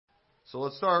So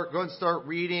let's go ahead and start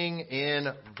reading in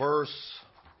verse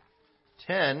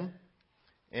 10.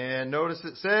 And notice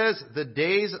it says, the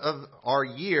days of our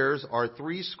years are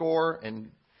 80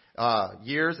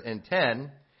 years and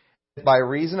 10. By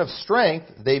reason of strength,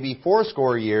 they be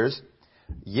 80 years,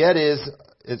 yet is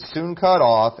it soon cut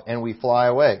off, and we fly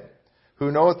away. Who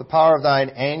knoweth the power of thine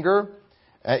anger,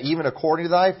 even according to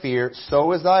thy fear,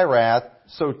 so is thy wrath.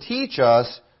 So teach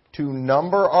us to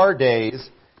number our days,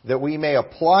 that we may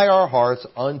apply our hearts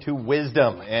unto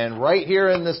wisdom. And right here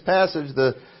in this passage,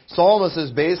 the psalmist is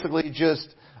basically just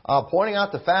pointing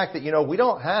out the fact that, we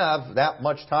don't have that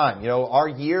much time. Our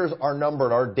years are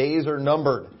numbered, our days are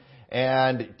numbered.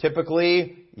 And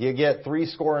typically, you get 10,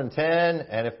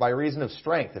 and if by reason of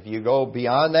strength, if you go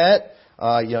beyond that,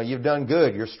 you've done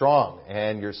good, you're strong,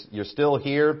 and you're still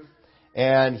here.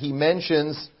 And he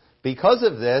mentions, because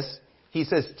of this, he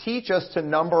says, teach us to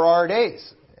number our days.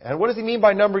 And what does he mean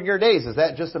by numbering your days? Is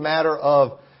that just a matter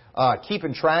of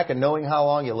keeping track and knowing how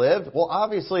long you lived? Well,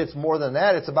 obviously it's more than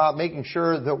that. It's about making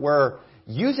sure that we're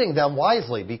using them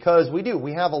wisely, because we do.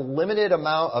 We have a limited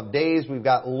amount of days. We've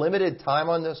got limited time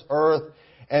on this earth.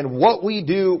 And what we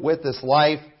do with this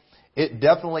life, it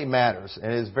definitely matters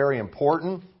and is very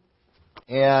important.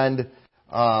 And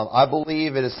I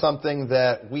believe it is something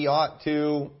that we ought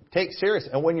to take serious.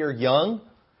 And when you're young,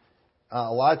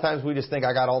 a lot of times we just think,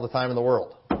 I got all the time in the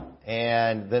world.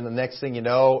 And then the next thing you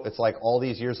know, it's like all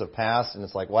these years have passed, and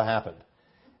it's like, what happened?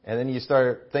 And then you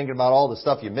start thinking about all the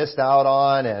stuff you missed out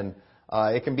on, and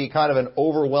it can be kind of an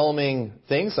overwhelming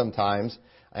thing sometimes.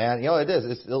 And, it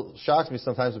is. It shocks me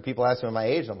sometimes when people ask me my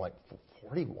age. I'm like,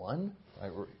 41?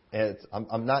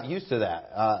 I'm not used to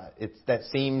that. That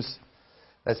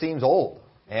seems old.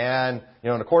 And,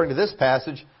 and according to this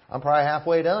passage, I'm probably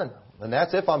halfway done. And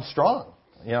that's if I'm strong.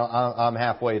 I'm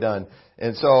halfway done.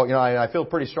 And so, I feel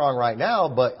pretty strong right now,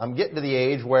 but I'm getting to the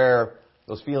age where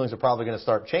those feelings are probably going to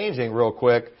start changing real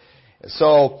quick.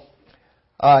 So,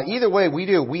 either way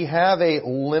we have a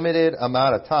limited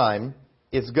amount of time.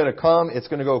 It's going to come, it's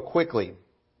going to go quickly.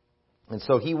 And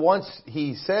so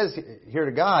he says here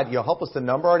to God, help us to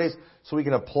number our days so we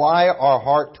can apply our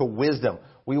heart to wisdom.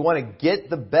 We want to get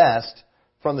the best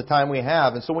from the time we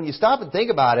have. And so when you stop and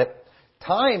think about it,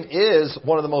 time is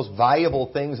one of the most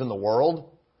valuable things in the world,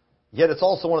 yet it's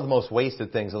also one of the most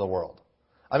wasted things in the world.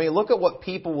 I mean, look at what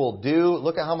people will do.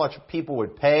 Look at how much people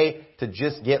would pay to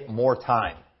just get more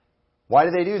time. Why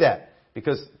do they do that?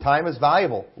 Because time is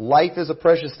valuable. Life is a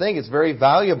precious thing. It's very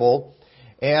valuable.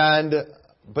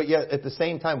 But yet at the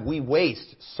same time, we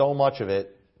waste so much of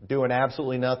it doing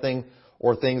absolutely nothing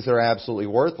or things that are absolutely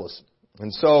worthless.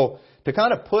 And so to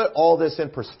kind of put all this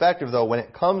in perspective, though, when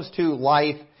it comes to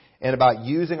life and about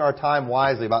using our time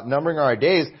wisely, about numbering our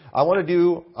days, I want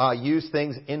to use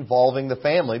things involving the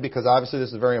family, because obviously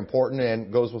this is very important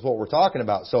and goes with what we're talking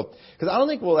about. So, because I don't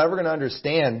think we're ever going to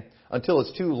understand until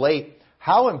it's too late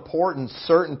how important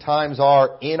certain times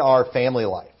are in our family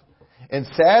life. And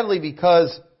sadly,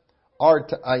 because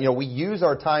we use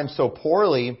our time so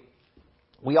poorly,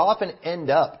 we often end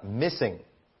up missing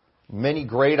many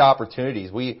great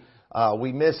opportunities. We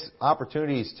miss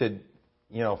opportunities to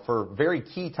for very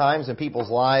key times in people's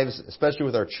lives, especially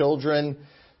with our children,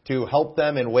 to help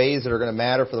them in ways that are going to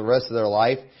matter for the rest of their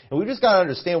life. And we've just got to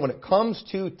understand, when it comes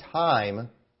to time,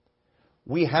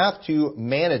 we have to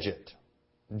manage it.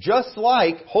 Just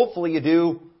like, hopefully, you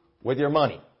do with your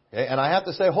money. Okay? And I have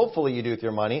to say, hopefully you do with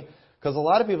your money, because a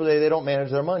lot of people today, they don't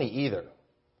manage their money either.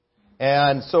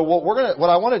 And so what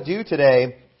I want to do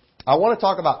today, I want to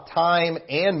talk about time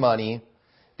and money,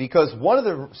 because one of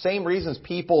the same reasons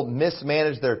people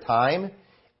mismanage their time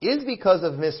is because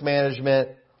of mismanagement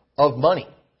of money.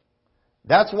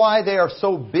 That's why they are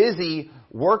so busy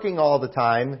working all the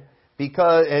time,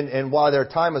 and while their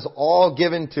time is all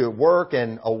given to work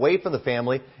and away from the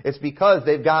family, it's because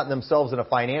they've gotten themselves in a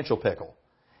financial pickle.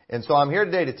 And so I'm here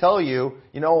today to tell you,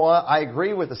 what? I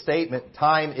agree with the statement,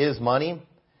 time is money.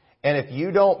 And if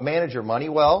you don't manage your money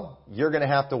well, you're going to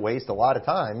have to waste a lot of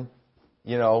time,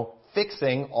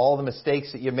 fixing all the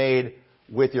mistakes that you made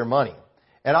with your money.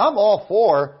 And I'm all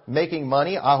for making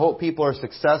money. I hope people are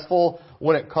successful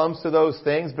when it comes to those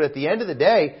things. But at the end of the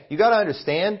day, you got to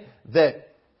understand that,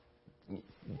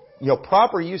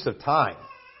 proper use of time,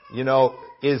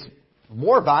 is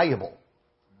more valuable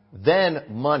than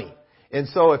money. And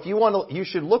so if you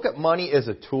should look at money as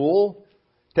a tool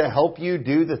to help you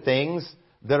do the things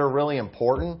that are really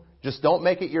important. Just don't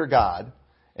make it your God.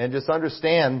 And just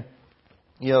understand,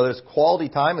 there's quality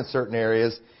time in certain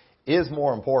areas is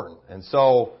more important. And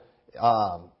so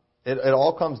it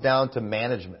all comes down to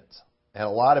management. And a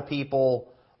lot of people,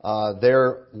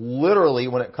 they're literally,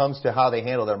 when it comes to how they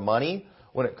handle their money,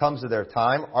 when it comes to their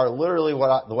time are literally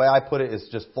the way I put it is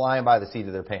just flying by the seat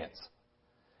of their pants.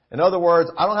 In other words,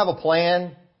 I don't have a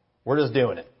plan. We're just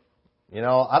doing it. You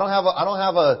know, I don't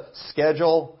have a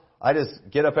schedule. I just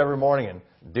get up every morning and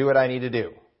do what I need to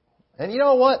do. And you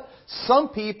know what? Some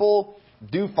people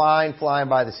do fine flying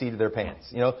by the seat of their pants.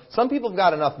 You know, some people have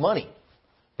got enough money.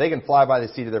 They can fly by the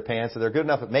seat of their pants, and they're good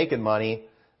enough at making money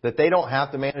that they don't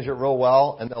have to manage it real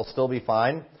well, and they'll still be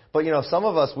fine. But, you know, some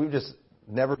of us, we've just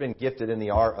never been gifted in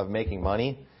the art of making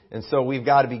money. And so we've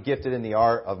got to be gifted in the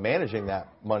art of managing that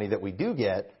money that we do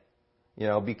get, you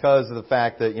know, because of the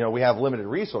fact that, you know, we have limited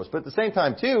resource. But at the same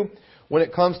time, too, when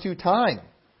it comes to time,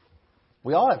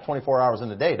 we all have 24 hours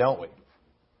in a day, don't we?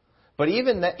 But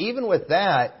even with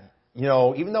that, you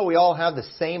know, even though we all have the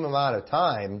same amount of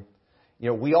time, you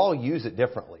know, we all use it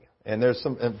differently. And there's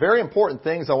some very important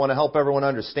things I want to help everyone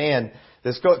understand.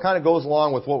 This kind of goes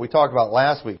along with what we talked about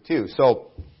last week, too. So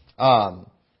you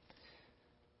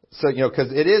know,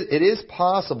 because it is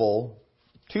possible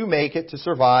to make it, to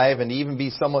survive, and even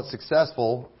be somewhat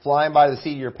successful, flying by the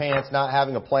seat of your pants, not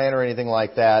having a plan or anything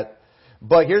like that.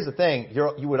 But here's the thing.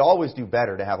 You would always do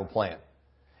better to have a plan.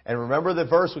 And remember the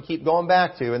verse we keep going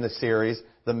back to in this series.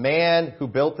 The man who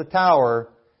built the tower,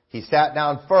 he sat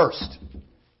down first.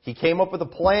 He came up with a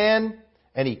plan,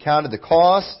 and he counted the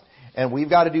cost. And we've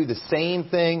got to do the same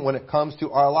thing when it comes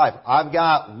to our life. I've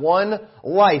got one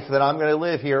life that I'm going to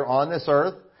live here on this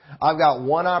earth. I've got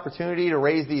one opportunity to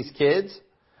raise these kids.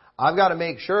 I've got to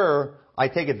make sure I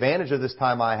take advantage of this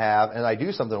time I have and I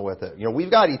do something with it. You know,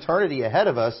 we've got eternity ahead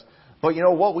of us. But you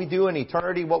know, what we do in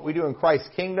eternity, what we do in Christ's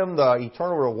kingdom, the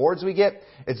eternal rewards we get,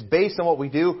 it's based on what we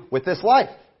do with this life.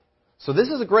 So this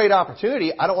is a great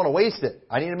opportunity. I don't want to waste it.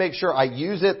 I need to make sure I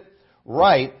use it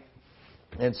right.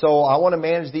 And so I want to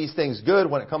manage these things good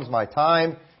when it comes to my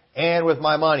time and with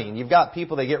my money. And you've got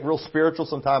people that get real spiritual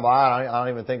sometimes.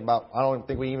 I don't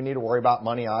think we even need to worry about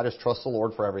money. I just trust the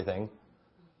Lord for everything,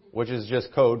 which is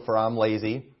just code for I'm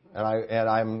lazy and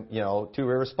I'm, you know, too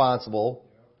irresponsible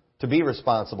to be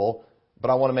responsible. But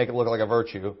I want to make it look like a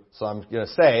virtue, so I'm going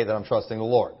to say that I'm trusting the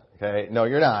Lord. Okay? No,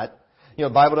 you're not. You know,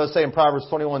 the Bible does say in Proverbs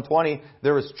 21:20,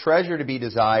 there is treasure to be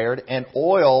desired and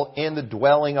oil in the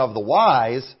dwelling of the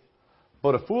wise,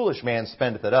 but a foolish man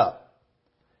spendeth it up.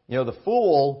 You know, the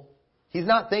fool, he's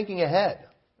not thinking ahead.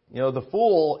 You know, the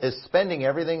fool is spending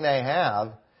everything they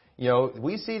have. You know,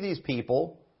 we see these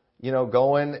people, you know,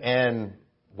 going and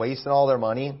wasting all their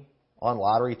money on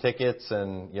lottery tickets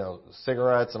and, you know,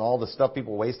 cigarettes and all the stuff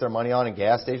people waste their money on in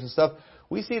gas stations stuff.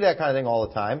 We see that kind of thing all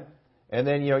the time. And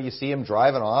then, you know, you see them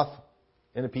driving off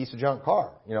in a piece of junk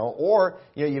car, you know. Or,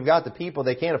 you know, you've got the people,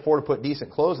 they can't afford to put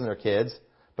decent clothes in their kids,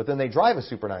 but then they drive a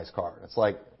super nice car. It's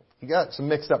like, you got some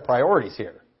mixed up priorities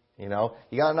here. You know,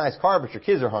 you got a nice car, but your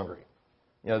kids are hungry.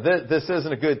 You know, this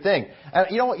isn't a good thing. And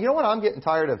you know what I'm getting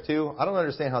tired of too? I don't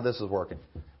understand how this is working.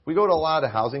 We go to a lot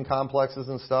of housing complexes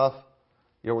and stuff,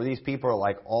 you know, where these people are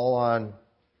like all on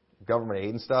government aid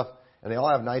and stuff, and they all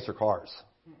have nicer cars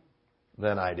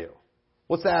than I do.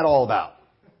 What's that all about?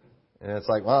 And it's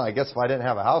like, well, I guess if I didn't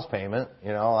have a house payment,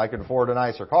 you know, I could afford a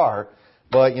nicer car.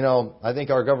 But, you know, I think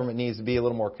our government needs to be a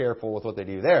little more careful with what they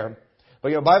do there. But,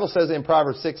 you know, the Bible says in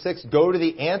Proverbs 6:6, go to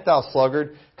the ant, thou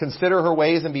sluggard, consider her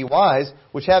ways and be wise,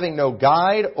 which having no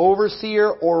guide, overseer,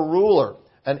 or ruler.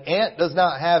 An ant does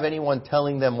not have anyone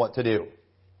telling them what to do.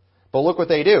 But look what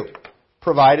they do.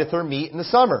 Provideth her meat in the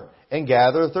summer, and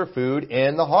gathereth her food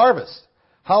in the harvest.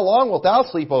 How long wilt thou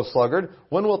sleep, O sluggard?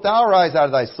 When wilt thou arise out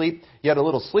of thy sleep? Yet a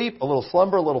little sleep, a little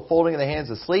slumber, a little folding in the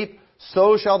hands of sleep.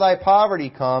 So shall thy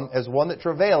poverty come as one that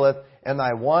travaileth, and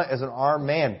thy want as an armed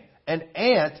man. An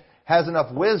ant has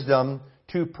enough wisdom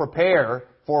to prepare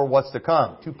for what's to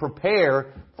come, to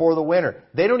prepare for the winter.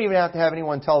 They don't even have to have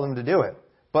anyone tell them to do it.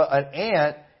 But an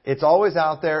ant, it's always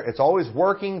out there. It's always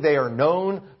working. They are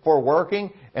known for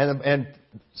working. And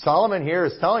Solomon here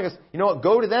is telling us, you know what,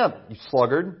 go to them, you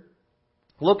sluggard.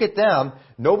 Look at them.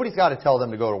 Nobody's got to tell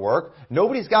them to go to work.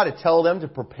 Nobody's got to tell them to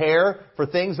prepare for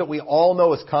things that we all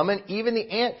know is coming. Even the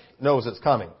ant knows it's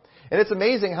coming. And it's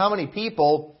amazing how many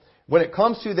people, when it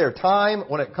comes to their time,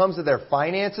 when it comes to their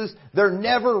finances, they're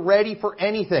never ready for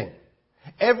anything.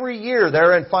 Every year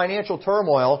they're in financial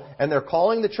turmoil and they're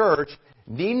calling the church,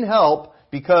 needing help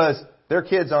because their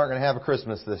kids aren't going to have a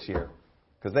Christmas this year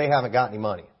because they haven't got any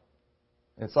money.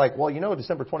 And it's like, well, you know,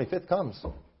 December 25th comes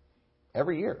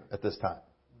every year at this time.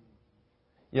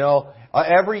 You know,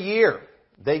 every year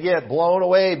they get blown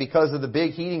away because of the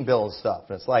big heating bill and stuff.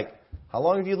 And it's like, how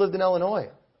long have you lived in Illinois?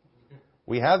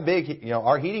 We have big, you know,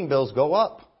 our heating bills go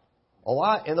up a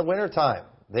lot in the wintertime.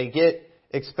 They get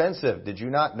expensive. Did you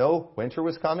not know winter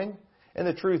was coming? And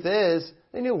the truth is,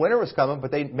 they knew winter was coming, but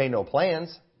they made no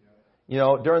plans.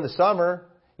 During the summer,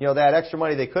 that extra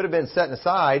money they could have been setting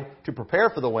aside to prepare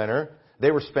for the winter,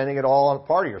 they were spending it all on a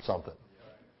party or something.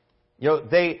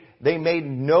 They made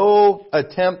no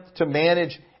attempt to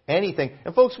manage anything.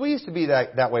 And folks, we used to be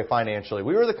that way financially.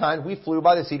 We were the kind, we flew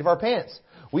by the seat of our pants.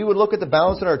 We would look at the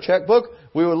balance in our checkbook,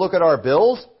 we would look at our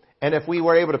bills, and if we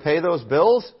were able to pay those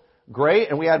bills, great,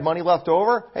 and we had money left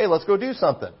over, hey, let's go do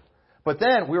something. But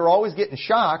then we were always getting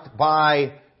shocked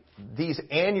by these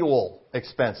annual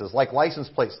expenses, like license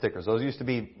plate stickers. Those used to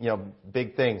be,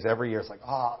 big things every year. It's like,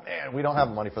 oh man, we don't have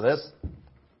money for this.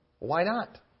 Well, why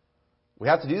not? We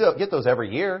have to get those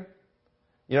every year.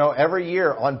 Every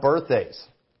year on birthdays.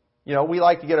 We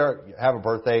like to have a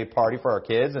birthday party for our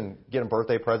kids and get them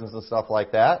birthday presents and stuff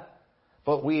like that.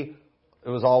 But it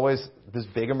was always this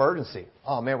big emergency.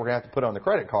 Oh man, we're going to have to put it on the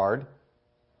credit card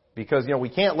because, we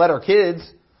can't let our kids,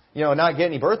 not get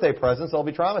any birthday presents. They'll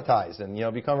be traumatized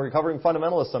and, become recovering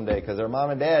fundamentalists someday because their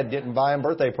mom and dad didn't buy them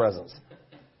birthday presents.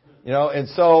 And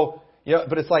so,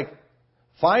 but it's like,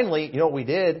 finally, what we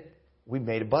did? We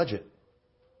made a budget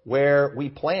where we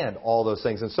planned all those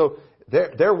things. And so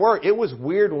it was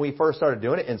weird when we first started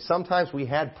doing it, and sometimes we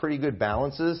had pretty good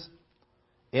balances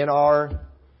in our,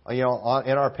 in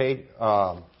our pay,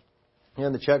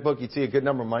 in the checkbook. You'd see a good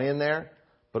number of money in there,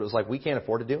 but it was like we can't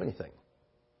afford to do anything.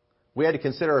 We had to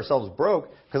consider ourselves broke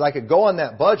because I could go on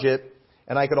that budget,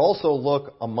 and I could also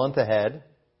look a month ahead,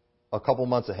 a couple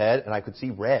months ahead, and I could see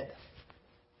red.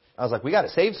 I was like, we got to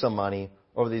save some money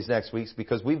over these next weeks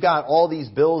because we've got all these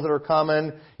bills that are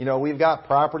coming. We've got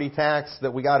property tax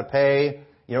that we got to pay,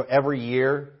 every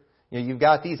year. You've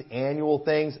got these annual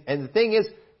things. And the thing is,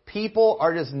 people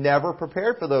are just never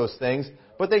prepared for those things,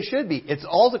 but they should be. It's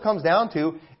all it comes down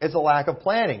to is a lack of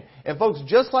planning. And folks,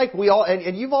 just like we all,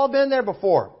 and you've all been there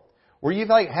before, where you've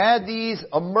had these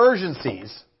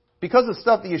emergencies because of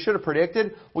stuff that you should have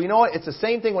predicted. Well, you know what? It's the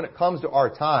same thing when it comes to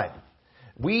our time.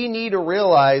 We need to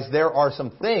realize there are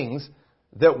some things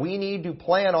that we need to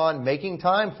plan on making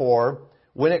time for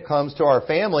when it comes to our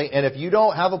family. And if you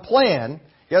don't have a plan,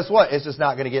 guess what? It's just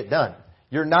not going to get done.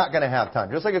 You're not going to have time.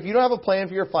 Just like if you don't have a plan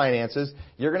for your finances,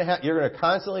 you're going to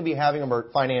constantly be having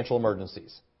financial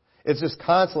emergencies. It's just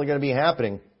constantly going to be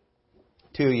happening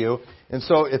to you. And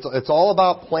so it's all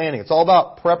about planning. It's all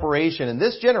about preparation. And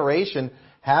this generation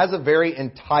has a very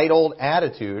entitled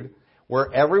attitude where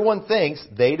everyone thinks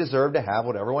they deserve to have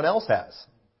what everyone else has.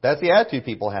 That's the attitude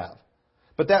people have.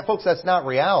 But folks, that's not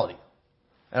reality.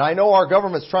 And I know our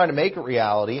government's trying to make it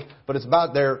reality, but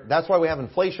that's why we have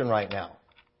inflation right now.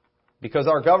 Because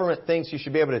our government thinks you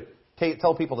should be able to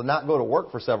tell people to not go to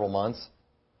work for several months,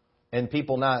 and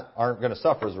people aren't going to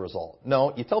suffer as a result.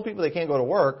 No, you tell people they can't go to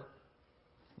work,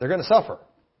 they're going to suffer.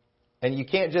 And you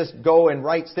can't just go and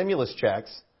write stimulus checks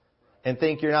and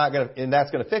think and that's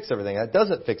going to fix everything. That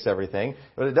doesn't fix everything.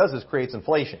 What it does is creates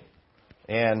inflation.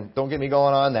 And don't get me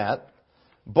going on that.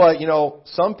 But,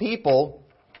 some people,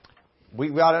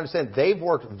 we've got to understand, they've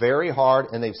worked very hard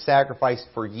and they've sacrificed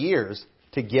for years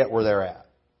to get where they're at.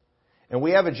 And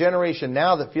we have a generation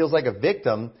now that feels like a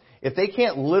victim if they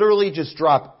can't literally just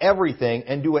drop everything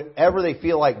and do whatever they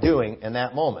feel like doing in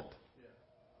that moment.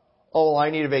 Oh,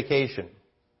 I need a vacation.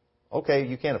 Okay,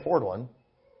 you can't afford one.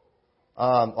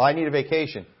 I need a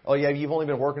vacation. Oh, yeah, you've only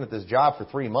been working at this job for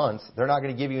 3 months. They're not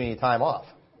going to give you any time off.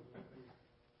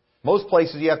 Most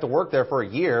places you have to work there for a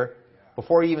year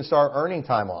before you even start earning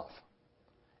time off.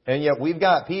 And yet we've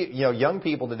got young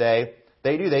people today,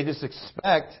 they just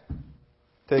expect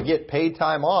to get paid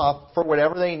time off for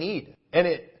whatever they need. And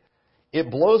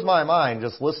it blows my mind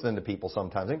just listening to people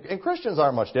sometimes. And Christians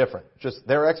aren't much different. Just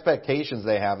their expectations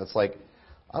they have. It's like,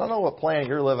 I don't know what planet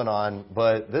you're living on,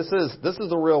 but this is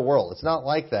the real world. It's not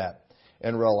like that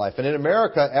in real life. And in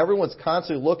America, everyone's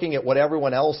constantly looking at what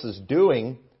everyone else is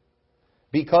doing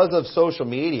because of social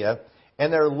media,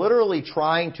 and they're literally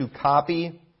trying to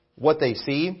copy what they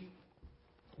see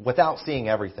without seeing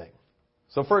everything.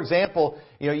 So, for example,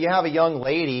 you have a young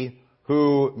lady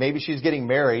who maybe she's getting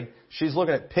married. She's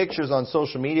looking at pictures on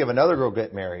social media of another girl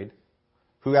getting married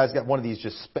who has got one of these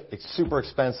just super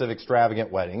expensive,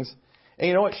 extravagant weddings. And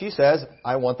you know what she says?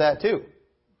 I want that too.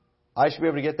 I should be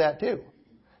able to get that too.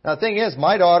 Now, the thing is,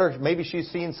 my daughter, maybe she's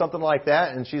seen something like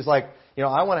that, and she's like,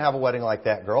 I want to have a wedding like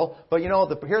that girl. But,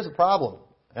 here's the problem.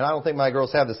 And I don't think my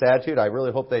girls have this attitude. I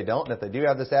really hope they don't. And if they do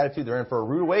have this attitude, they're in for a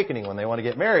rude awakening when they want to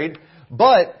get married.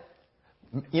 But,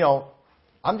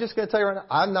 I'm just going to tell you right now,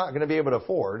 I'm not going to be able to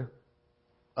afford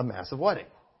a massive wedding.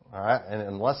 All right? And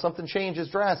unless something changes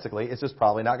drastically, it's just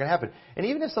probably not going to happen. And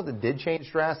even if something did change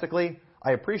drastically,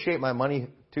 I appreciate my money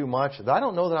too much that I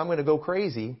don't know that I'm going to go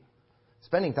crazy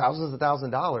spending thousands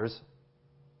of dollars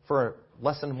for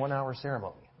less than 1 hour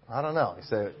ceremony. I don't know.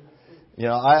 So,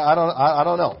 I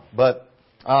don't know, but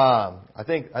I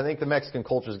think the Mexican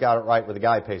culture's got it right where the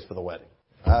guy pays for the wedding.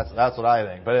 That's what I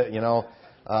think. But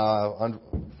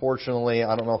unfortunately,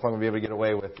 I don't know if I'm going to be able to get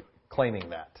away with claiming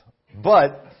that.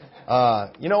 But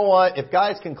you know what? If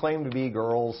guys can claim to be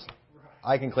girls,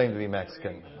 I can claim to be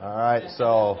Mexican. All right,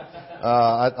 so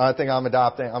I think I'm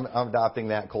adopting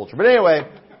that culture. But anyway,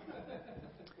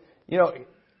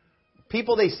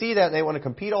 people, they see that and they want to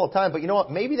compete all the time. But you know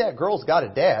what? Maybe that girl's got a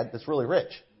dad that's really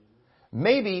rich.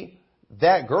 Maybe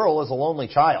that girl is a lonely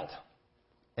child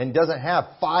and doesn't have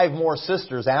 5 more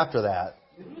sisters after that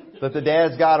the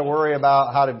dad's got to worry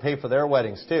about how to pay for their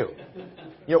weddings too.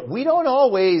 We don't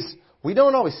always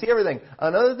see everything.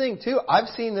 Another thing too, I've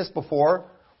seen this before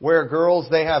where girls,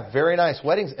 they have very nice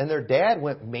weddings and their dad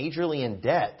went majorly in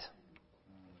debt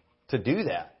to do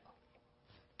that.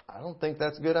 I don't think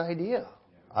that's a good idea.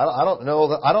 I don't know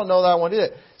that I want to do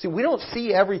that. See, we don't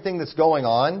see everything that's going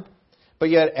on, but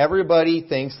yet everybody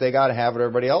thinks they got to have what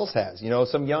everybody else has.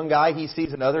 Some young guy, he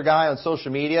sees another guy on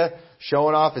social media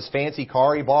showing off his fancy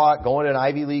car he bought, going to an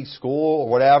Ivy League school or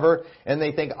whatever, and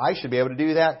they think, I should be able to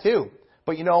do that too.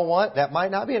 But you know what? That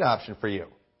might not be an option for you.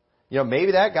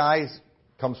 Maybe that guy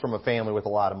comes from a family with a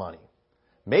lot of money.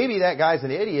 Maybe that guy's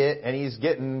an idiot and he's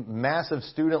getting massive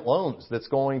student loans that's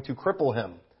going to cripple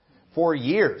him for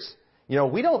years.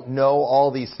 We don't know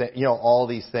all these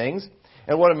things.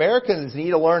 And what Americans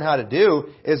need to learn how to do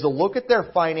is to look at their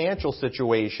financial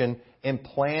situation and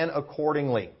plan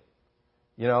accordingly.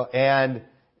 And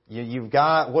you've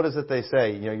got, what is it they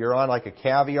say? You're on like a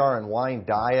caviar and wine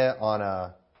diet on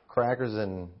a crackers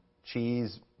and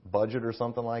cheese budget or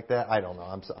something like that. I don't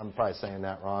know. I'm probably saying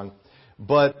that wrong.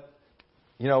 But,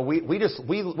 we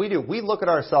look at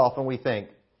ourselves and we think,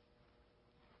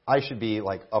 I should be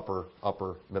like upper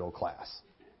middle class.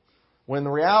 When the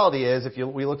reality is, if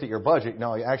we looked at your budget,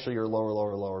 no, actually you're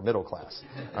lower middle class.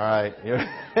 All right.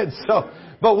 And so,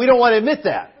 but we don't want to admit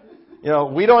that.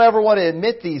 We don't ever want to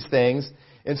admit these things.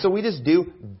 And so we just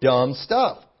do dumb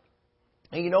stuff.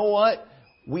 And you know what?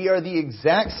 We are the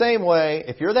exact same way.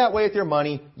 If you're that way with your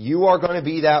money, you are going to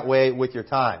be that way with your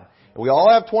time. And we all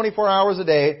have 24 hours a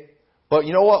day. But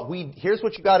you know what? Here's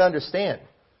what you got to understand.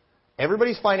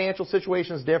 Everybody's financial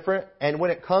situation is different. And when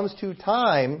it comes to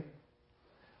time,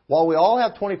 while we all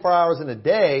have 24 hours in a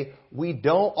day, we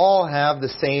don't all have the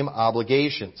same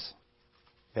obligations.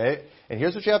 Okay? And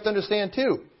here's what you have to understand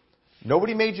too.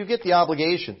 Nobody made you get the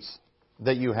obligations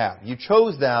that you have. You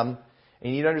chose them,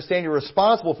 and you need to understand you're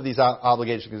responsible for these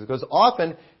obligations. Because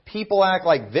often, people act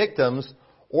like victims,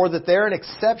 or that they're an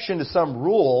exception to some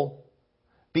rule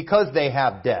because they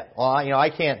have debt. Well, I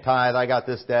can't tithe, I got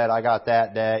this debt, I got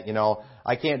that debt,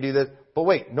 I can't do this. But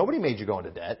wait, nobody made you go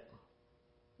into debt.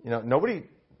 You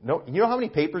know how many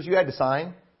papers you had to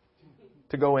sign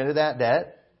to go into that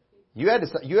debt? You had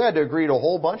to agree to a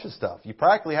whole bunch of stuff. You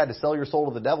practically had to sell your soul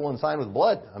to the devil and sign with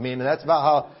blood. That's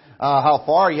about how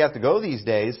far you have to go these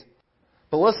days.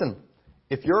 But listen,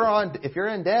 if you're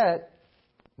in debt,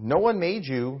 no one made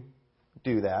you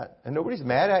do that, and nobody's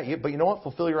mad at you. But you know what?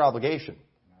 Fulfill your obligation.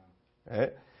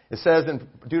 Okay? It says in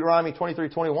Deuteronomy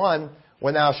 23:21,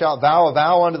 when thou shalt vow a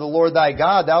vow unto the Lord thy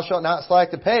God, thou shalt not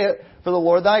slack to pay it, for the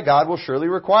Lord thy God will surely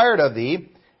require it of thee,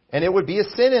 and it would be a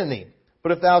sin in thee.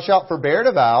 But if thou shalt forbear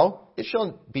to vow, it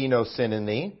shall be no sin in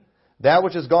thee. That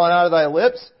which is gone out of thy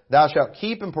lips, thou shalt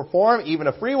keep and perform, even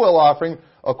a freewill offering,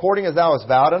 according as thou hast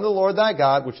vowed unto the Lord thy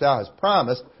God, which thou hast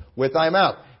promised with thy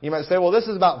mouth. You might say, well, this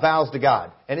is about vows to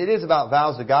God. And it is about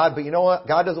vows to God, but you know what?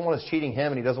 God doesn't want us cheating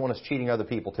Him, and He doesn't want us cheating other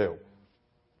people too.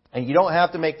 And you don't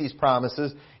have to make these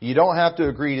promises. You don't have to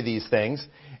agree to these things.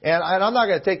 And I'm not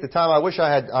going to take the time. I wish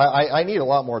I had. I need a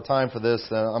lot more time for this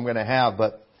than I'm going to have.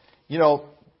 But,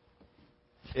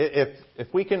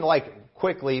 if we can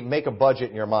quickly make a budget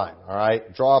in your mind, all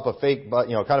right, draw up a fake,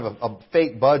 kind of a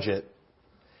fake budget.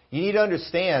 You need to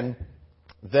understand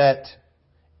that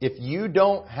if you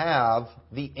don't have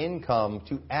the income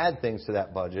to add things to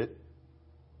that budget,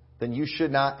 then you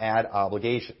should not add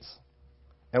obligations.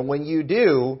 And when you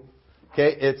do,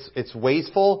 okay, it's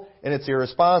wasteful and it's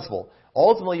irresponsible.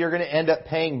 Ultimately, you're going to end up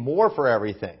paying more for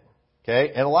everything.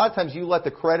 Okay? And a lot of times you let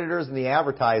the creditors and the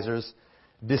advertisers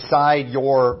decide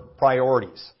your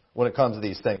priorities when it comes to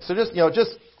these things. So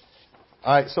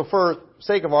all right, so for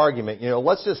sake of argument,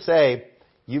 let's just say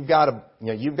you've got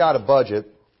a budget.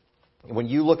 When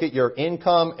you look at your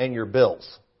income and your bills,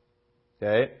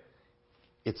 okay,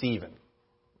 it's even.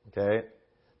 Okay?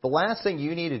 The last thing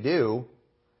you need to do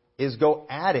is go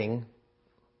adding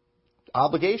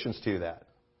obligations to that.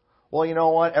 Well, you know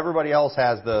what? Everybody else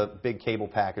has the big cable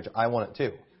package. I want it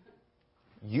too.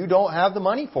 You don't have the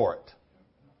money for it.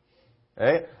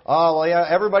 Okay? Oh, well, yeah,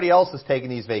 everybody else is taking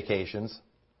these vacations.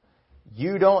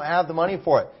 You don't have the money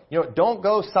for it. Don't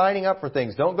go signing up for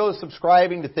things. Don't go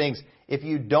subscribing to things if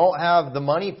you don't have the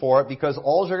money for it, because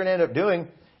all you're going to end up doing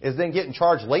is then getting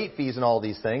charged late fees and all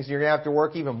these things. You're going to have to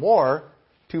work even more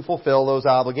to fulfill those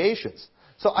obligations.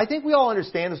 So I think we all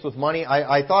understand this with money.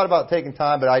 I thought about taking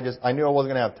time, but I knew I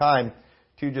wasn't going to have time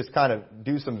to just kind of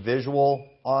do some visual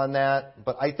on that.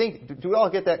 But I think, do we all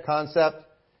get that concept?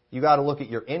 You got to look at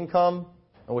your income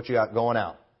and what you got going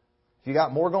out. If you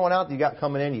got more going out than you got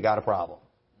coming in, you got a problem.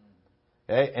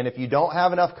 Okay? And if you don't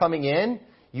have enough coming in,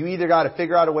 you either got to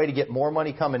figure out a way to get more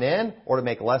money coming in or to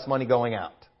make less money going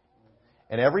out.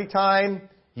 And every time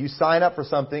you sign up for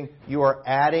something, you are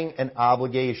adding an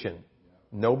obligation.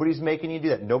 Nobody's making you do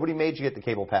that. Nobody made you get the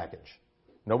cable package.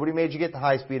 Nobody made you get the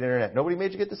high-speed internet. Nobody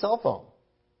made you get the cell phone.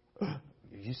 Are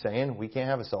you saying we can't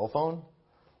have a cell phone?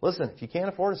 Listen, if you can't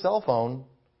afford a cell phone,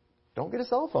 don't get a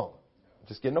cell phone.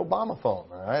 Just get an Obama phone.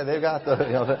 All right, they've got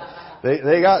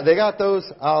they got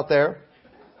those out there.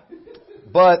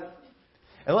 But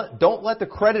don't let the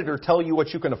creditor tell you what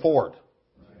you can afford.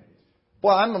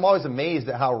 Boy, I'm always amazed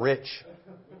at how rich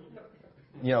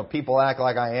people act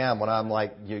like I am when I'm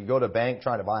like, you go to a bank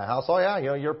trying to buy a house. Oh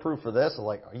yeah, you're approved for this. I'm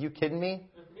like, are you kidding me?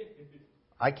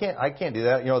 I can't do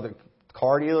that. The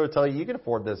car dealer will tell you can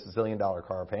afford this $1 zillion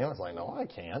car payment. It's like, no, I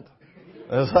can't.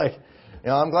 It's like,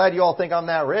 I'm glad you all think I'm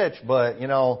that rich, but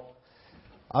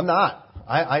I'm not.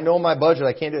 I know my budget.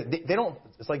 I can't do it. They don't.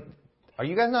 It's like, are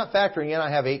you guys not factoring in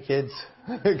I have 8 kids?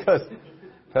 Because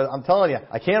I'm telling you,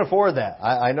 I can't afford that.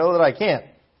 I know that I can't.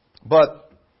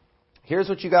 But here's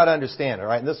what you got to understand, all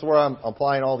right? And this is where I'm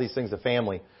applying all these things to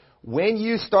family. When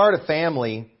you start a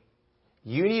family,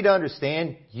 you need to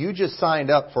understand you just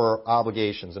signed up for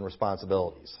obligations and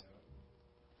responsibilities.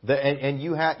 And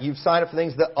you've signed up for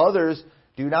things that others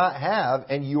do not have,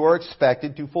 and you are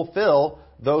expected to fulfill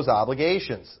those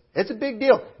obligations. It's a big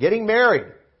deal. Getting married,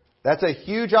 that's a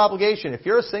huge obligation. If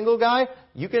you're a single guy,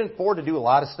 you can afford to do a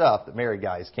lot of stuff that married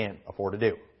guys can't afford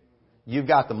to do. You've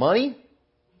got the money,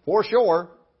 for sure,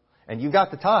 and you've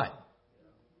got the time.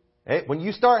 Okay? When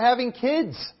you start having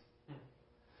kids,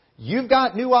 you've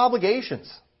got new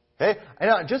obligations. Okay?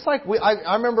 And just like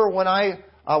I remember when I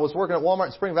was working at Walmart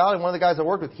in Spring Valley, one of the guys I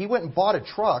worked with, he went and bought a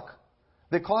truck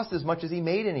that cost as much as he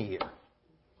made in a year.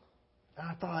 And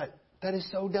I thought, that is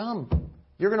so dumb.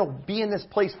 You're going to be in this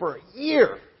place for a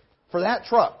year for that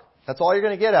truck. That's all you're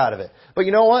going to get out of it. But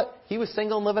you know what? He was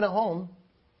single and living at home.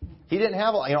 He didn't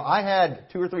have, I had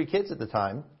 2 or 3 kids at the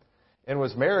time and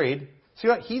was married.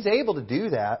 So he's able to do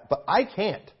that, but I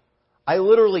can't. I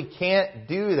literally can't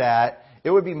do that.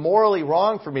 It would be morally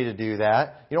wrong for me to do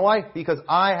that. You know why? Because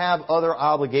I have other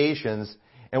obligations.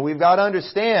 And we've got to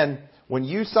understand, when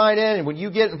you sign in and when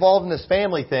you get involved in this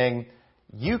family thing,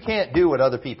 you can't do what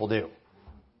other people do.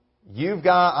 You've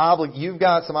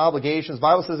got some obligations. The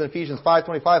Bible says in Ephesians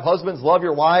 5:25, husbands, love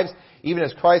your wives, even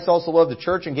as Christ also loved the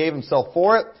church and gave himself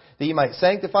for it, that he might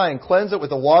sanctify and cleanse it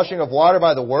with the washing of water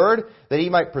by the word, that he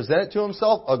might present it to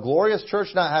himself, a glorious church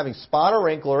not having spot or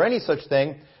wrinkle or any such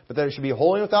thing, but that it should be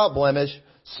holy and without blemish.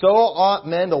 So ought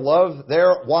men to love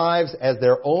their wives as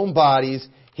their own bodies.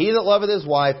 He that loveth his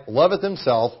wife loveth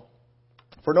himself.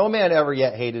 For no man ever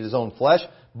yet hated his own flesh,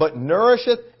 but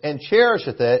nourisheth and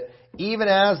cherisheth it, even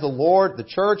as the Lord the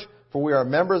church. For we are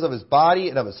members of his body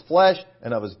and of his flesh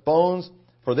and of his bones.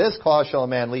 For this cause shall a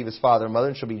man leave his father and mother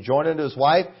and shall be joined unto his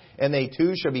wife, and they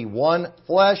two shall be one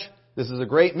flesh. This is a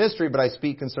great mystery, but I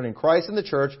speak concerning Christ and the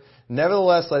church.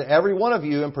 Nevertheless, let every one of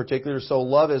you in particular so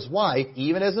love his wife,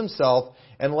 even as himself,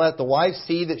 and let the wife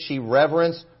see that she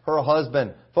reverence her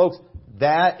husband. Folks,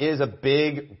 that is a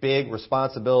big, big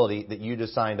responsibility that you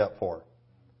just signed up for.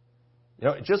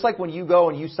 Just like when you go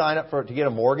and you sign up to get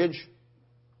a mortgage,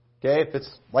 okay, if it's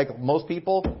like most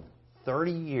people,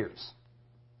 30 years.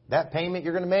 That payment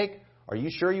you're going to make, are you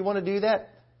sure you want to do that?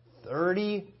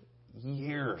 30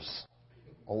 years.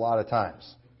 A lot of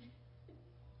times.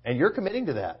 And you're committing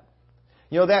to that.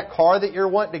 That car that you're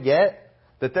wanting to get,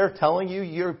 that they're telling you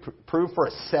you're approved for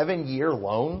a 7-year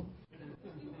loan,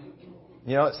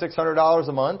 at $600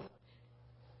 a month.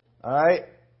 All right.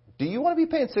 Do you want to be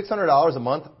paying $600 a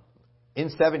month in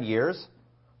 7 years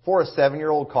for a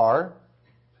 7-year-old car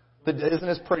that isn't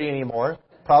as pretty anymore,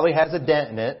 probably has a dent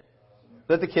in it,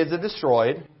 that the kids have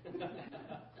destroyed?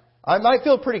 I might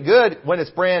feel pretty good when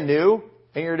it's brand new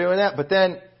and you're doing that, but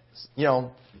then,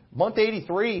 month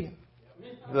 83,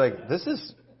 you're like, this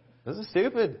is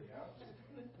stupid.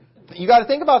 You got to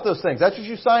think about those things. That's what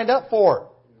you signed up for.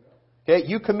 Okay,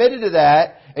 you committed to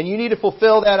that, and you need to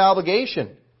fulfill that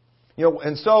obligation.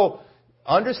 And so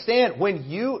Understand, when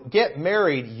you get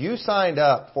married, you signed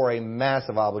up for a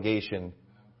massive obligation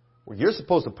where you're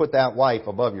supposed to put that wife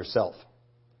above yourself.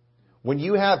 When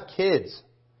you have kids,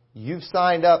 you've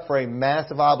signed up for a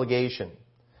massive obligation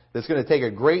that's going to take a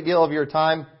great deal of your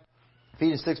time.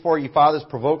 Ephesians 6:4, you fathers,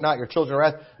 provoke not your children to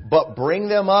wrath, but bring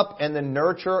them up in the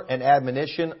nurture and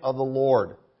admonition of the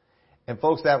Lord. And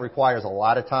folks, that requires a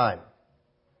lot of time.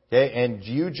 Okay, and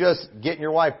you just getting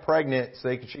your wife pregnant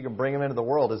so she can bring them into the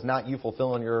world is not you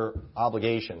fulfilling your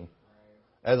obligation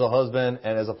as a husband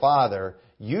and as a father.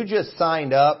 You just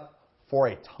signed up for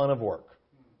a ton of work.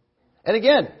 And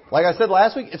again, like I said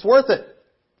last week, it's worth it.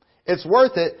 It's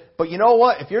worth it. But you know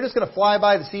what? If you're just going to fly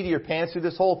by the seat of your pants through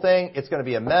this whole thing, it's going to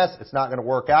be a mess. It's not going to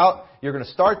work out. You're going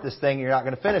to start this thing and you're not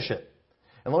going to finish it.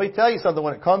 And let me tell you something.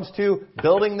 When it comes to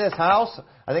building this house,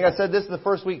 I think I said this in the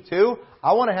first week too,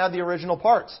 I want to have the original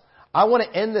parts. I want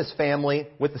to end this family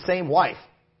with the same wife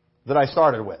that I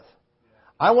started with.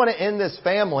 I want to end this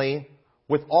family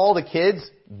with all the kids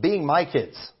being my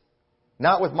kids.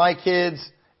 Not with my kids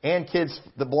and kids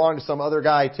that belong to some other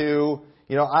guy too.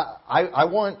 You know, I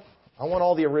want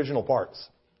all the original parts.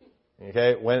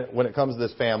 Okay, when it comes to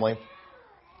this family.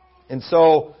 And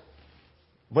so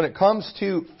when it comes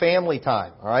to family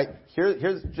time, all right,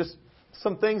 here's just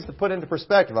some things to put into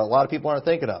perspective that a lot of people aren't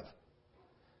thinking of.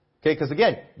 Okay, because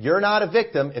again, you're not a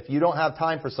victim if you don't have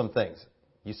time for some things.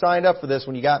 You signed up for this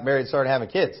when you got married and started having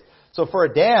kids. So for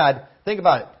a dad, think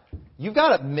about it. You've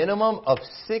got a minimum of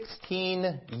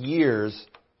 16 years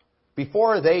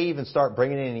before they even start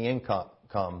bringing in any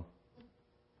income.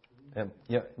 And,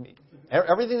 you know,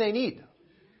 everything they need.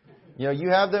 You know, you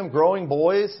have them growing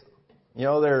boys. You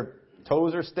know, their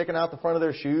toes are sticking out the front of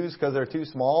their shoes because they're too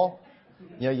small.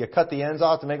 You know, you cut the ends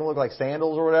off to make them look like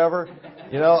sandals or whatever.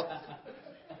 You know,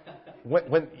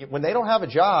 when they don't have a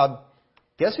job,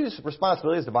 guess whose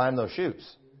responsibility is to buy them those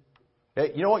shoes?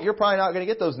 Okay, you know what? You're probably not going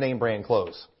to get those name brand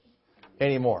clothes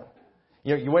anymore.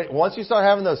 Once you start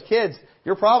having those kids,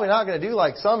 you're probably not going to do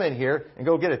like some in here and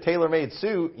go get a tailor-made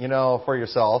suit, you know, for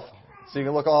yourself so you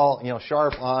can look all, you know,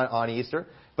 sharp on Easter.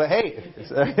 But hey,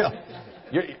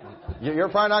 you're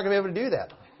probably not going to be able to do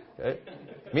that. Okay?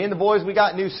 Me and the boys, we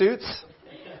got new suits.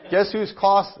 Guess who's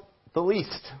cost the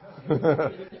least? You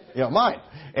know, mine.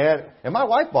 And my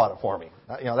wife bought it for me.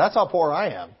 You know, that's how poor I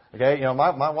am. Okay, you know,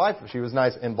 my wife, she was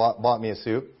nice and bought me a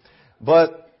suit.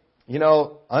 But, you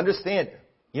know, understand,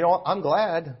 you know, I'm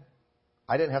glad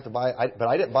I didn't have to buy, but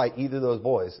I didn't buy either of those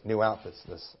boys new outfits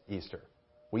this Easter.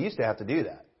 We used to have to do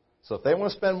that. So if they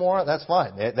want to spend more, that's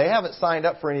fine. They haven't signed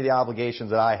up for any of the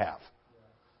obligations that I have.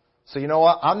 So you know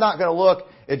what? I'm not going to look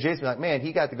at Jason like, man,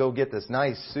 he got to go get this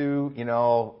nice suit, you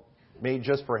know, made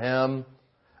just for him.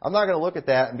 I'm not going to look at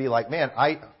that and be like, man,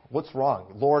 what's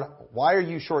wrong? Lord, why are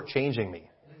you shortchanging me?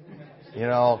 You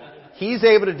know, he's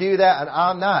able to do that and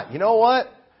I'm not. You know what?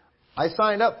 I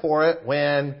signed up for it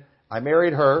when I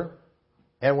married her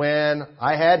and when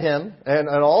I had him and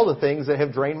all the things that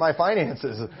have drained my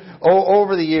finances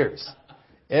over the years.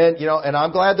 And, you know, and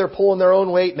I'm glad they're pulling their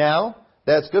own weight now.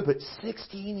 That's good. But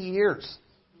 16 years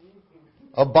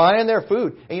of buying their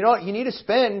food. And you know what? You need to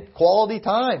spend quality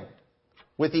time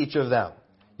with each of them.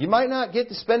 You might not get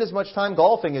to spend as much time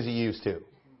golfing as you used to.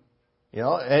 You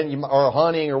know, or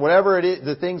hunting or whatever it is,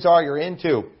 the things are you're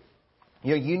into.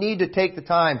 You know, you need to take the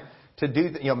time to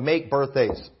do, you know, make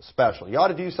birthdays special. You ought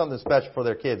to do something special for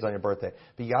their kids on your birthday.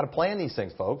 But you got to plan these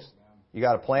things, folks. You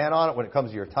got to plan on it when it comes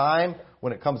to your time,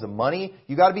 when it comes to money.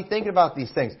 You got to be thinking about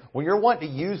these things. When you're wanting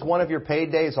to use one of your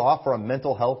paid days off for a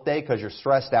mental health day because you're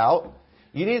stressed out,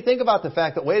 you need to think about the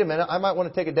fact that, wait a minute, I might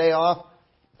want to take a day off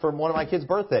for one of my kids'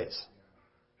 birthdays.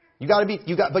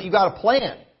 But you got to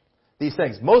plan these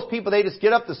things. Most people, they just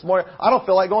get up this morning, I don't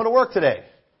feel like going to work today.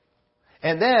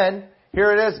 And then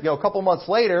here it is, you know, a couple months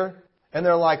later, and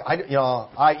they're like,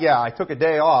 I took a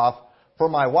day off for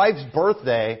my wife's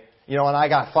birthday, you know, and I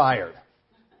got fired.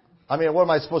 I mean, what am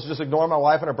I supposed to just ignore my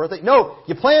wife on her birthday? No,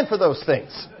 you plan for those things.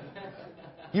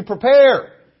 You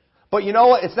prepare. But you know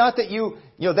what? It's not that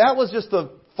that was just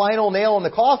the final nail in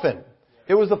the coffin.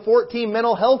 It was the 14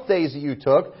 mental health days that you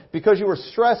took because you were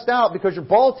stressed out because your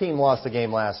ball team lost the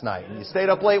game last night. And you stayed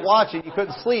up late watching. You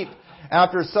couldn't sleep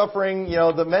after suffering, you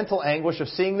know, the mental anguish of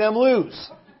seeing them lose.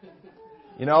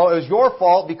 You know, it was your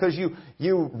fault because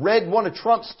you read one of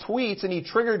Trump's tweets and he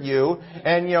triggered you,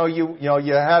 and you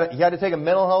had to take a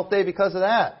mental health day because of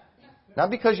that. Not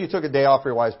because you took a day off for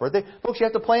your wife's birthday. Folks, you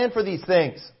have to plan for these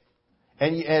things.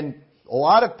 And a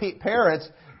lot of parents,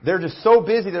 they're just so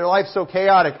busy, their life's so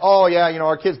chaotic. Oh yeah, you know,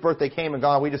 our kid's birthday came and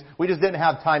gone. We just didn't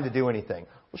have time to do anything.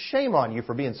 Well, shame on you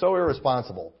for being so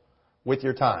irresponsible with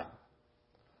your time.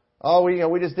 Oh,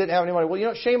 we just didn't have any money.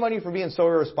 Well, shame on you for being so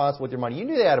irresponsible with your money. You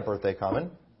knew they had a birthday coming.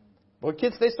 Well,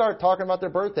 kids, they start talking about their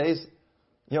birthdays,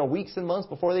 weeks and months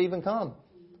before they even come.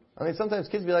 I mean, sometimes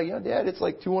kids be like, Dad, it's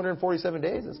like 247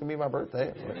 days. It's going to be my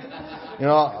birthday.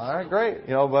 All right, great.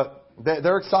 But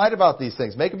they're excited about these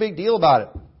things. Make a big deal about it.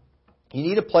 You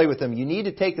need to play with them. You need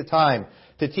to take the time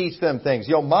to teach them things.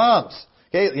 Moms,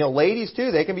 okay, ladies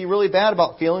too, they can be really bad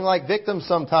about feeling like victims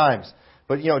sometimes.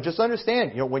 But, just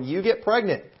understand, when you get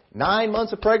pregnant, 9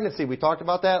 months of pregnancy, we talked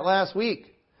about that last week.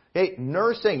 Okay,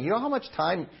 nursing, you know how much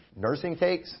time nursing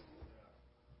takes?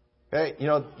 Okay,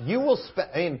 you will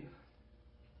spend,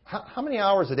 how many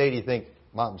hours a day do you think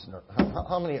moms nurse?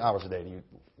 How many hours a day do you?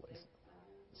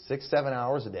 6, 7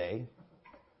 hours a day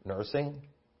nursing.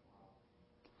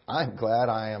 I'm glad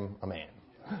I am a man.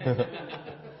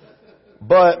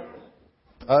 But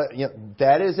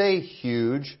that is a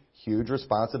huge, huge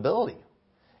responsibility.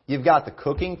 You've got the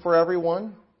cooking for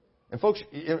everyone. And folks,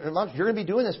 you're going to be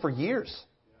doing this for years.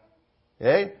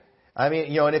 Okay? I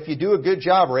mean, and if you do a good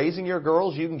job raising your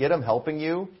girls, you can get them helping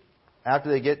you after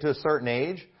they get to a certain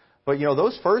age. But,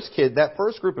 those first kids, that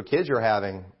first group of kids you're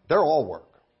having, they're all work.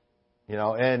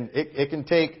 And it can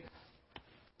take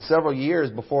several years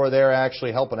before they're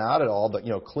actually helping out at all. But,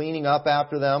 cleaning up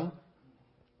after them,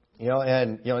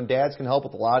 and dads can help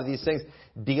with a lot of these things.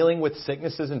 Dealing with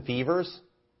sicknesses and fevers.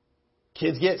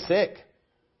 Kids get sick.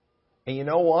 And you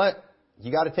know what?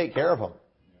 You got to take care of them.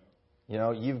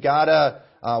 You've got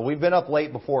to, we've been up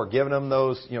late before giving them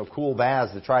those, cool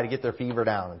baths to try to get their fever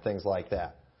down and things like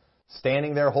that.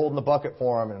 Standing there holding the bucket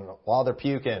for them and while they're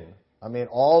puking. I mean,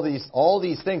 all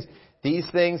these things. These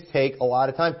things take a lot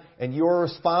of time, and you're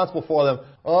responsible for them.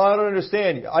 Oh, I don't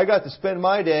understand. I got to spend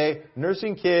my day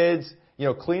nursing kids,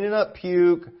 cleaning up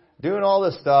puke, doing all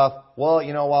this stuff. Well,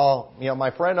 while, my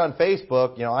friend on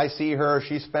Facebook, I see her,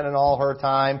 she's spending all her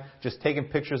time just taking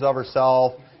pictures of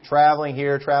herself, traveling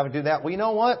here, traveling, doing that. Well, you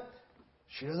know what?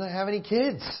 She doesn't have any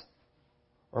kids.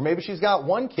 Or maybe she's got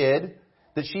one kid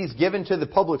that she's given to the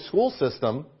public school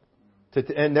system,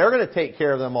 and they're going to take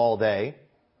care of them all day.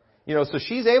 So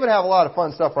she's able to have a lot of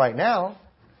fun stuff right now.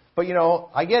 But,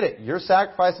 I get it. You're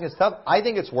sacrificing is tough. I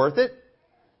think it's worth it.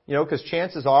 Because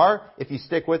chances are, if you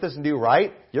stick with us and do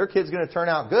right, your kid's going to turn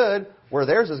out good, where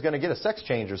theirs is going to get a sex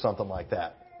change or something like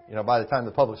that, by the time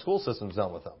the public school system's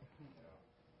done with them.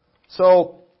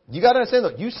 So, you got to understand,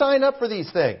 look, you sign up for these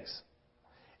things.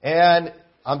 And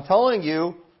I'm telling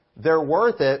you, they're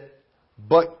worth it,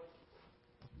 but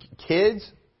kids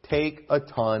take a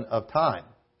ton of time.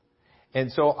 And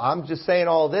so I'm just saying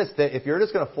all this, that if you're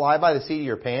just going to fly by the seat of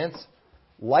your pants,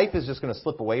 life is just going to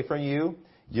slip away from you.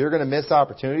 You're going to miss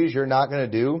opportunities. You're not going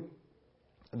to do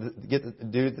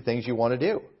the things you want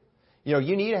to do.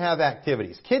 You need to have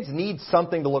activities. Kids need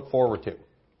something to look forward to.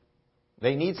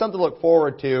 They need something to look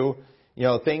forward to,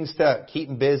 things to keep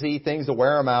them busy, things to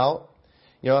wear them out.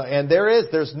 And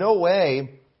there's no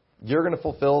way you're going to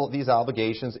fulfill these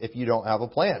obligations if you don't have a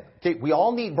plan. Okay, we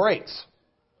all need breaks.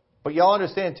 But y'all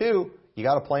understand too, you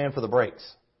got to plan for the breaks.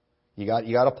 You got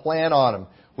to plan on them.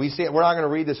 We see it. We're not going to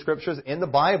read the scriptures in the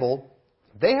Bible.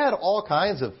 They had all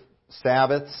kinds of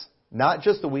Sabbaths, not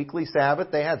just the weekly Sabbath.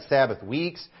 They had Sabbath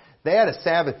weeks. They had a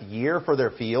Sabbath year for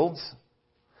their fields.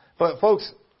 But folks,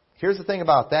 here's the thing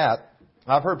about that.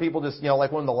 I've heard people just,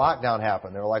 like when the lockdown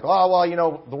happened, they were like, oh,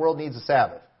 well, the world needs a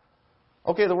Sabbath.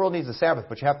 Okay, the world needs a Sabbath,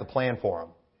 but you have to plan for them.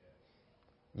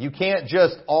 You can't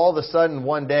just all of a sudden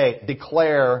one day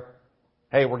declare,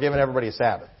 hey, we're giving everybody a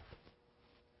Sabbath.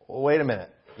 Well, wait a minute.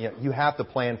 You have to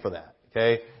plan for that.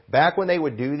 Okay? Back when they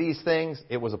would do these things,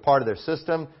 it was a part of their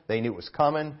system. They knew it was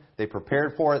coming. They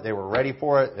prepared for it. They were ready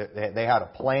for it. They had a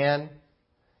plan.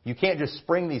 You can't just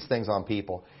spring these things on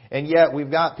people. And yet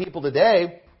we've got people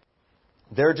today,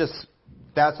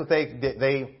 that's what they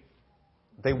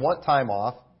want time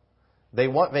off. They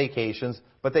want vacations,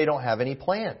 but they don't have any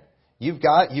plan. You've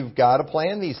got to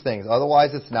plan these things.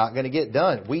 Otherwise, it's not going to get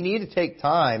done. We need to take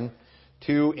time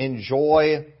to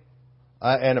enjoy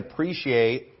and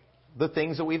appreciate the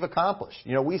things that we've accomplished.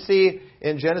 We see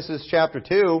in Genesis chapter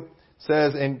 2,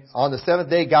 says, and on the seventh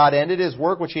day God ended His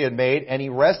work which He had made, and He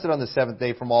rested on the seventh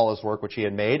day from all His work which He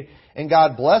had made. And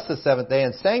God blessed the seventh day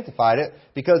and sanctified it,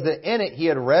 because that in it He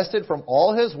had rested from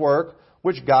all His work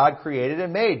which God created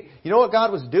and made. You know what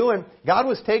God was doing? God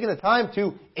was taking the time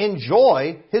to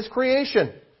enjoy His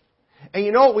creation. And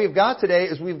you know what we've got today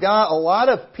is we've got a lot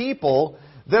of people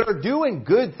that are doing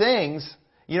good things.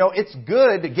 It's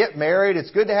good to get married, it's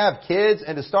good to have kids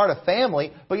and to start a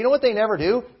family, but you know what they never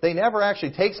do? They never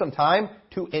actually take some time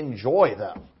to enjoy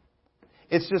them.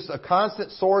 It's just a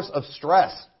constant source of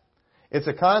stress. It's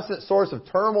a constant source of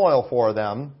turmoil for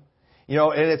them.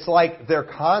 And it's like they're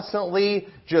constantly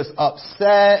just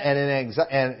upset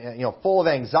and full of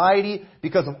anxiety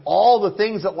because of all the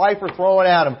things that life are throwing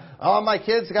at them. Oh, my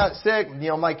kids got sick.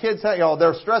 My kids,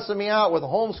 they're stressing me out with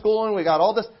homeschooling. We got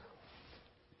all this.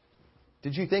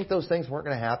 Did you think those things weren't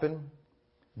going to happen?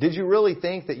 Did you really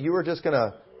think that you were just going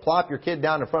to plop your kid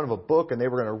down in front of a book and they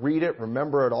were going to read it,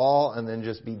 remember it all, and then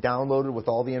just be downloaded with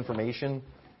all the information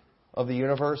of the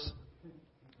universe?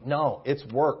 No, it's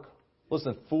work.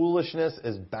 Listen, foolishness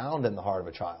is bound in the heart of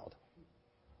a child.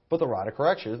 But the rod of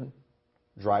correction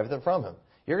driveth it from him.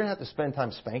 You're going to have to spend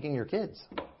time spanking your kids,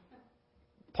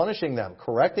 punishing them,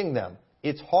 correcting them.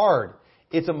 It's hard.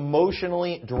 It's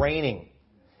emotionally draining.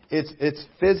 It's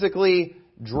physically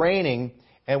draining.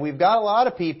 And we've got a lot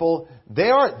of people,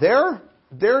 they're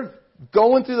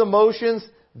going through the motions,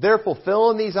 they're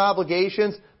fulfilling these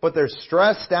obligations, but they're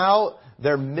stressed out,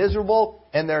 they're miserable,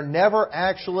 and they're never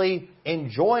actually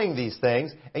enjoying these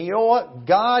things. And you know what?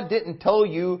 God didn't tell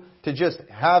you to just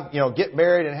get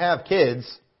married and have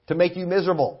kids to make you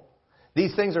miserable.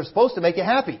 These things are supposed to make you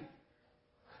happy.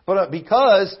 But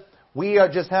because we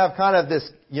just have kind of this,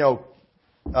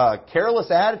 careless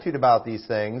attitude about these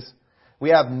things, we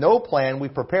have no plan, we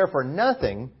prepare for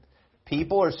nothing,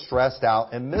 people are stressed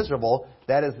out and miserable.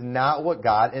 That is not what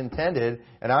God intended.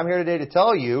 And I'm here today to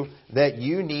tell you that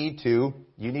you need to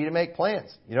make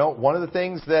plans. One of the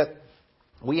things that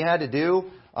we had to do,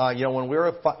 when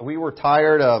we were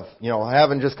tired of,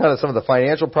 having just kind of some of the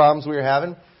financial problems we were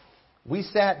having, we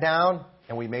sat down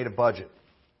and we made a budget.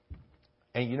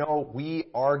 And we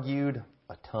argued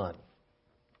a ton.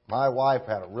 My wife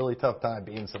had a really tough time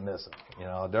being submissive,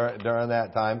 during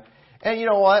that time. And you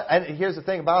know what? And here's the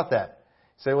thing about that.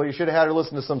 You say, well, you should have had her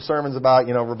listen to some sermons about,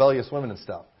 rebellious women and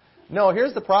stuff. No,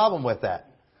 here's the problem with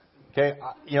that. Okay,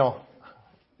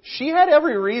 she had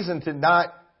every reason to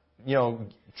not,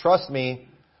 trust me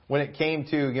when it came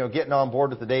to, getting on board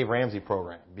with the Dave Ramsey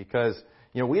program. Because,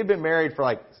 we had been married for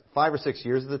like 5 or 6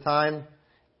 years at the time,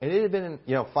 and it had been,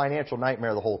 financial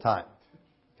nightmare the whole time.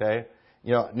 Okay?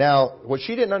 Now, what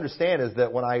she didn't understand is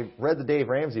that when I read the Dave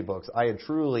Ramsey books, I had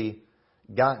truly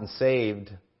gotten saved,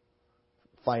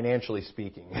 financially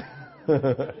speaking.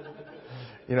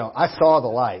 I saw the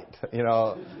light,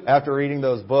 after reading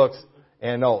those books.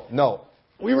 And no,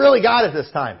 we really got it this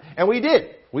time. And we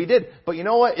did. But you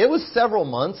know what? It was several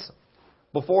months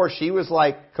before she was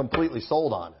like completely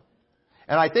sold on it.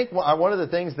 And I think one of the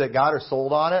things that got her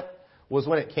sold on it was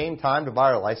when it came time to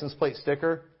buy her license plate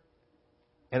sticker.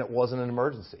 And it wasn't an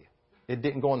emergency. It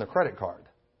didn't go on the credit card.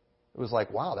 It was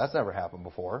like, wow, that's never happened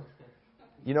before.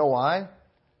 You know why?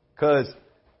 Because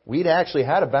we'd actually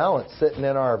had a balance sitting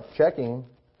in our checking,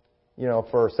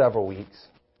 for several weeks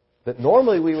that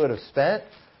normally we would have spent,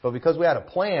 but because we had a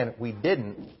plan, we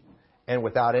didn't. And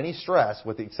without any stress,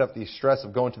 except the stress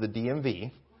of going to the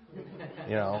DMV,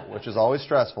 which is always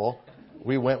stressful,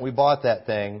 we bought that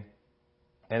thing,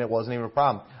 and it wasn't even a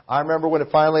problem. I remember when it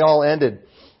finally all ended.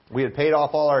 We had paid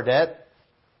off all our debt,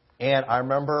 and I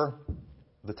remember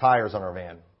the tires on our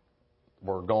van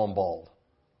were going bald.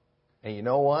 And you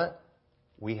know what?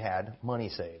 We had money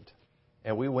saved.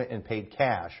 And we went and paid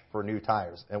cash for new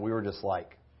tires. And we were just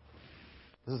like,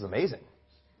 this is amazing.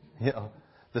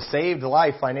 The saved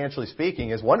life, financially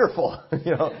speaking, is wonderful.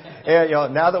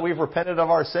 And, now that we've repented of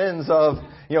our sins of,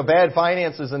 bad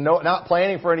finances and not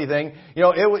planning for anything,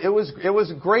 it was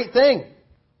a great thing.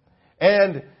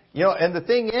 And, and the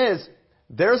thing is,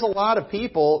 there's a lot of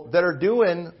people that are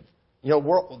doing, they're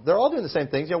all doing the same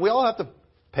things. We all have to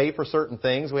pay for certain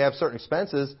things. We have certain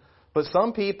expenses. But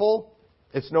some people,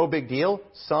 it's no big deal.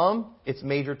 Some, it's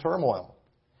major turmoil.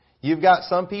 You've got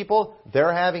some people,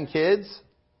 they're having kids.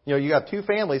 You got two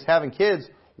families having kids.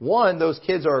 One, those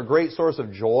kids are a great source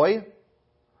of joy.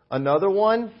 Another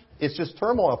one, it's just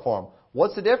turmoil for them.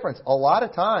 What's the difference? A lot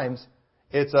of times,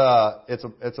 it's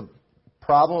a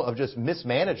problem of just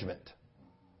mismanagement.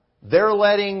 They're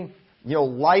letting,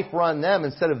 life run them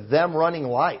instead of them running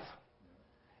life.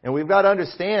 And we've got to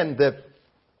understand that,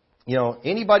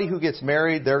 anybody who gets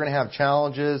married, they're going to have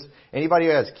challenges. Anybody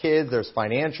who has kids, there's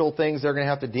financial things they're going to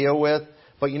have to deal with.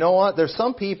 But you know what? There's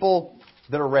some people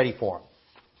that are ready for them.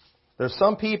 There's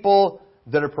some people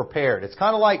that are prepared. It's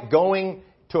kind of like going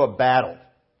to a battle.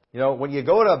 When you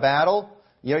go to a battle,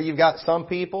 you've got some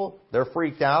people, they're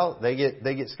freaked out, they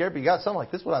get scared, but you got some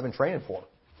like, this is what I've been training for.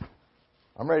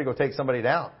 I'm ready to go take somebody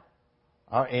down.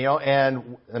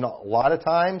 And a lot of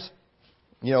times,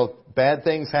 bad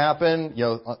things happen,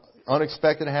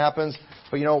 unexpected happens.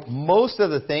 But most of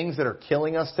the things that are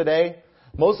killing us today,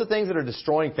 most of the things that are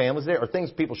destroying families today are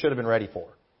things people should have been ready for.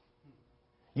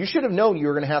 You should have known you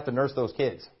were going to have to nurse those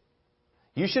kids.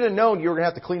 You should have known you were going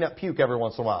to have to clean up puke every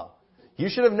once in a while. You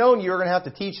should have known you were going to have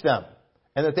to teach them,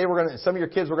 and that some of your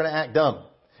kids were going to act dumb.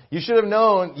 You should have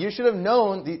known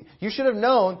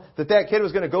that that kid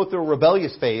was going to go through a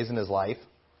rebellious phase in his life,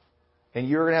 and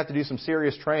you were going to have to do some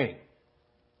serious training.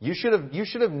 You should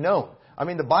have known. I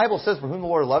mean, the Bible says, "For whom the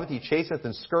Lord loveth, He chasteneth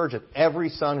and scourgeth every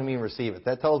son whom He receiveth."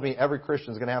 That tells me every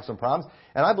Christian is going to have some problems,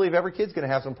 and I believe every kid's going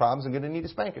to have some problems and going to need a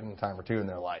spanking in a time or two in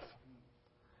their life.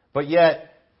 But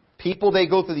yet, people, they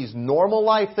go through these normal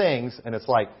life things, and it's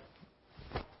like,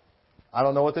 I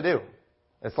don't know what to do.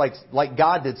 It's like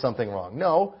God did something wrong.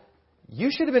 No, you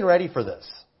should have been ready for this.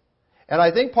 And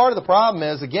I think part of the problem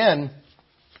is, again,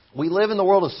 we live in the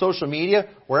world of social media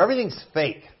where everything's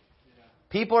fake.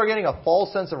 People are getting a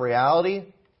false sense of reality.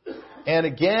 And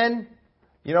again,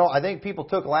 I think people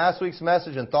took last week's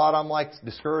message and thought I'm like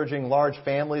discouraging large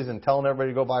families and telling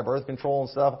everybody to go buy birth control and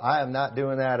stuff. I am not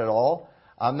doing that at all.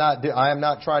 I am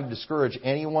not trying to discourage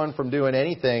anyone from doing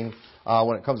anything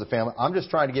when it comes to family. I'm just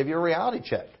trying to give you a reality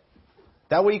check.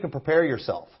 That way you can prepare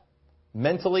yourself.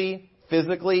 Mentally,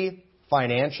 physically,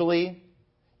 financially.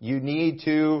 You need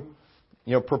to,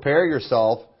 prepare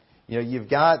yourself. You've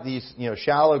got these,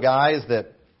 shallow guys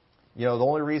that, the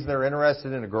only reason they're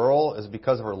interested in a girl is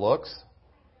because of her looks.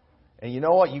 And you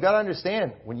know what? You got to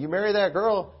understand, when you marry that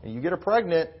girl and you get her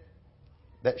pregnant,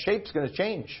 that shape's going to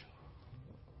change.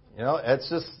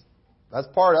 That's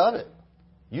part of it.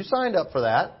 You signed up for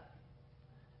that.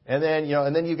 And then,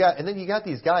 and then you got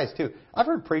these guys too. I've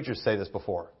heard preachers say this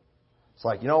before. It's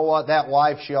like, you know what? That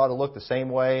wife, she ought to look the same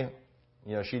way,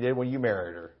 she did when you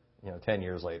married her, 10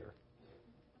 years later.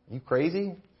 You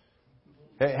crazy?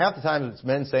 Hey, half the time it's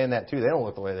men saying that too. They don't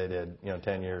look the way they did,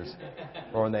 10 years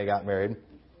or when they got married.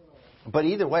 But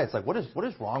either way, it's like, what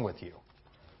is wrong with you?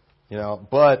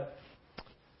 But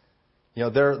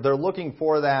they're looking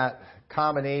for that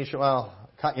combination. Well,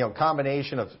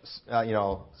 combination of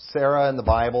Sarah in the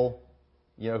Bible,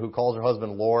 who calls her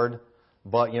husband Lord,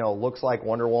 but looks like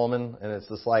Wonder Woman, and it's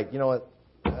just like,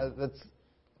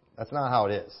 that's not how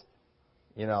it is.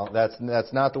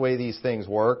 That's not the way these things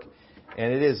work,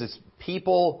 and it's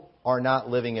people are not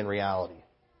living in reality,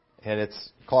 and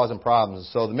it's causing problems.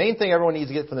 So the main thing everyone needs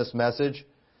to get from this message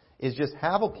is just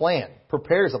have a plan.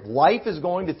 Prepare yourself. Life is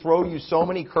going to throw you so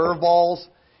many curveballs,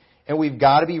 and we've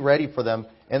got to be ready for them.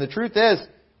 And the truth is,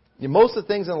 most of the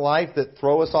things in life that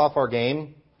throw us off our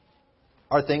game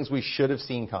are things we should have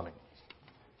seen coming.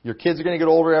 Your kids are going to get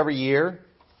older every year.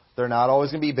 They're not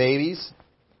always going to be babies.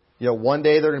 One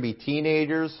day they're going to be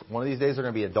teenagers. One of these days they're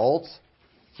going to be adults.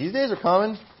 These days are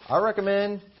coming. I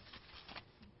recommend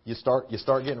you start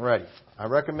getting ready. I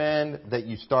recommend that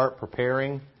you start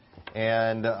preparing,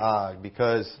 and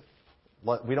because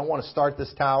we don't want to start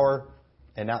this tower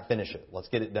and not finish it. Let's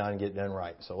get it done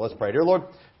right. So let's pray. Dear Lord,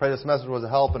 pray this message was a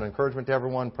help and encouragement to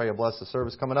everyone. Pray you bless the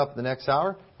service coming up in the next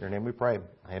hour. In your name we pray.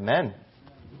 Amen.